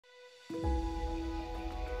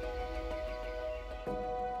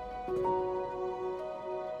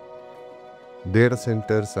Data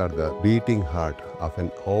centers are the beating heart of an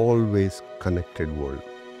always connected world.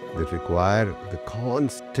 They require the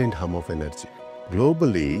constant hum of energy.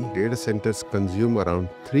 Globally, data centers consume around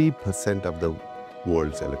 3% of the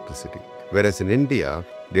world's electricity. Whereas in India,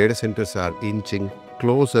 data centers are inching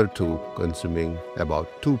closer to consuming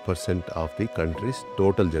about 2% of the country's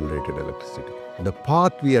total generated electricity. The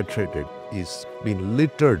path we are treaded is being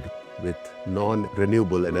littered with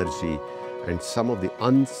non-renewable energy and some of the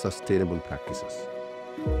unsustainable practices.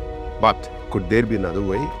 But could there be another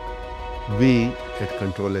way? We at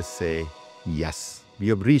CtrlS say yes. We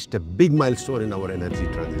have reached a big milestone in our energy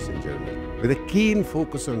transition journey. With a keen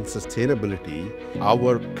focus on sustainability,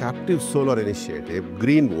 our captive solar initiative,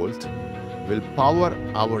 GreenVolt, will power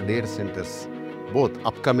our data centers, both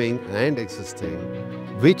upcoming and existing,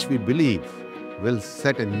 which we believe will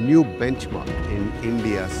set a new benchmark in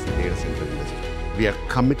India's data center industry. We are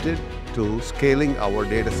committed to scaling our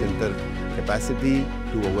data center capacity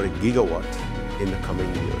to over a gigawatt in the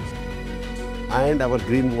coming years. And our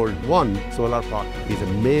GreenVolt 1 solar park is a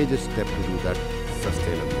major step to do that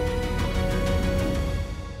sustainably.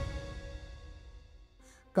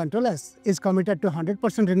 CtrlS is committed to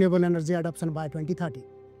 100% renewable energy adoption by 2030.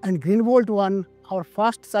 And GreenVolt 1, our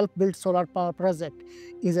first self-built solar power project,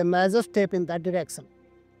 is a major step in that direction.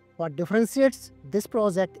 What differentiates this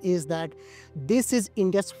project is that this is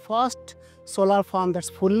India's first solar farm that's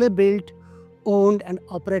fully built, owned and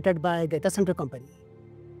operated by a data center company.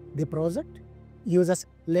 The project uses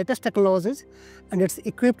latest technologies and it's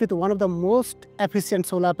equipped with one of the most efficient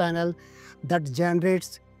solar panels that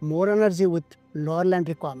generates more energy with lower land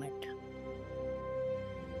requirement.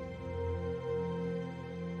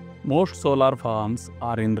 Most solar farms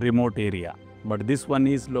are in remote area, but this one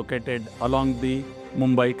is located along the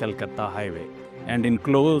Mumbai-Kolkata highway and in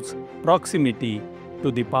close proximity to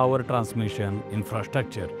the power transmission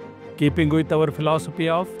infrastructure, keeping with our philosophy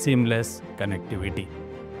of seamless connectivity.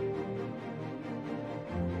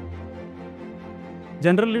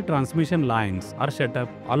 Generally, transmission lines are set up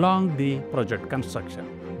along the project construction,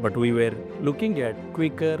 but we were looking at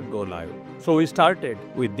quicker go live. So we started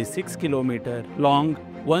with the 6 km long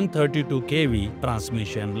 132 kV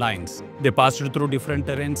transmission lines. They passed through different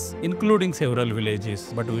terrains, including several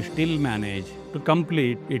villages, but we still managed to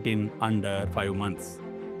complete it in under 5 months.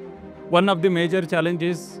 One of the major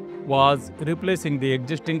challenges was replacing the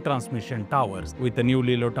existing transmission towers with the new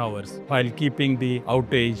LELO towers while keeping the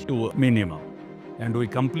outage to a minimum. And we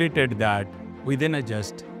completed that within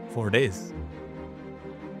just 4 days.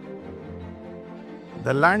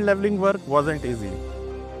 The land leveling work wasn't easy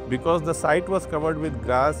because the site was covered with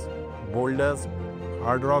grass, boulders,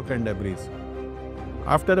 hard rock and debris.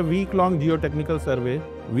 After a week-long geotechnical survey,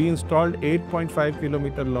 we installed 8.5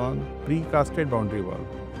 km long precasted boundary wall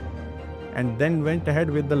and then went ahead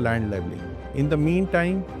with the land leveling. In the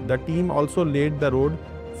meantime, the team also laid the road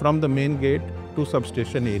from the main gate to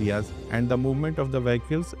substation areas and the movement of the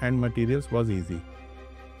vehicles and materials was easy.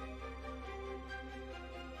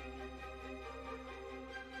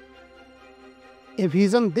 A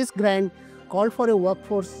vision this grand called for a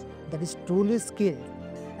workforce that is truly skilled,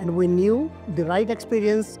 and we knew the right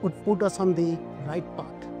experience would put us on the right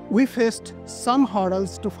path. We faced some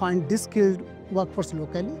hurdles to find this skilled workforce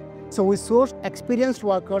locally, so we sourced experienced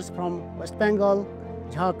workers from West Bengal,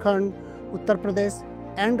 Jharkhand, Uttar Pradesh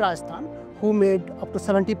and Rajasthan who made up to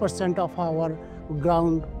 70% of our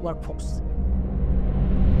ground workforce.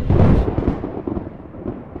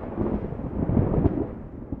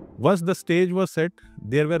 Once the stage was set,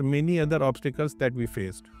 there were many other obstacles that we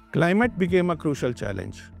faced. Climate became a crucial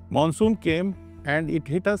challenge. Monsoon came and it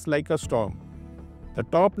hit us like a storm. The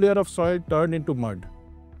top layer of soil turned into mud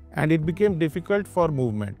and it became difficult for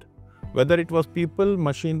movement, whether it was people,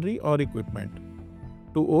 machinery or equipment.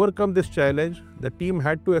 To overcome this challenge, the team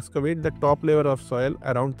had to excavate the top layer of soil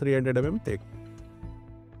around 300 mm thick.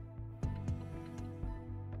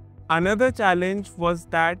 Another challenge was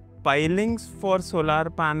that pilings for solar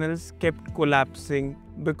panels kept collapsing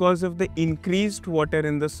because of the increased water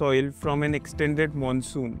in the soil from an extended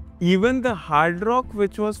monsoon. Even the hard rock,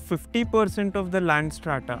 which was 50% of the land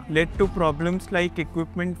strata, led to problems like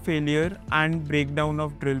equipment failure and breakdown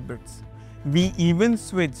of drill bits. We even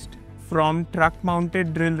switched from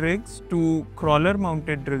truck-mounted drill rigs to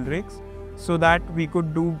crawler-mounted drill rigs so that we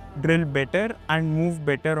could drill better and move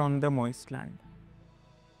better on the moist land.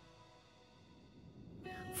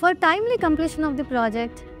 For timely completion of the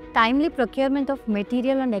project, timely procurement of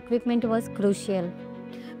material and equipment was crucial.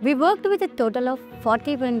 We worked with a total of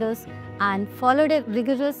 40 vendors and followed a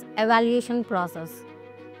rigorous evaluation process.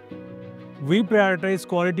 We prioritize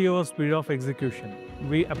quality over speed of execution.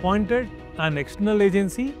 we appointed an external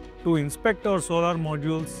agency to inspect our solar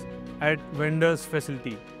modules at vendor's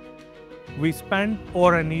facility. We spent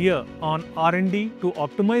over a year on R&D to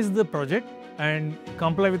optimize the project and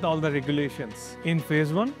comply with all the regulations. In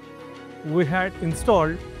phase 1, we had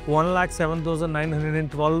installed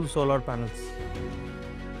 1,07,912 solar panels.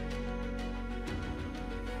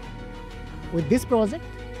 With this project,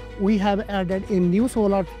 we have added a new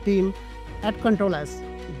solar team at CtrlS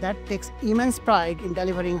that takes immense pride in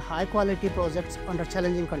delivering high-quality projects under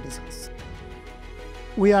challenging conditions.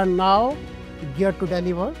 We are now geared to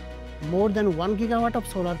deliver more than 1 gigawatt of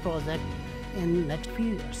solar project in next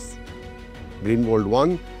few years. GreenVolt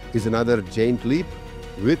 1 is another giant leap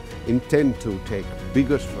with intent to take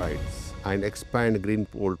bigger strides and expand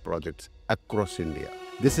GreenVolt projects across India.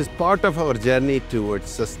 This is part of our journey towards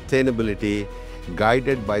sustainability,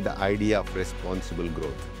 guided by the idea of responsible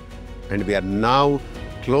growth. And we are now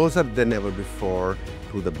closer than ever before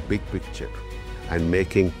to the big picture and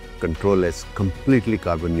making CtrlS completely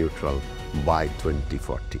carbon neutral by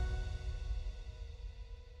 2040.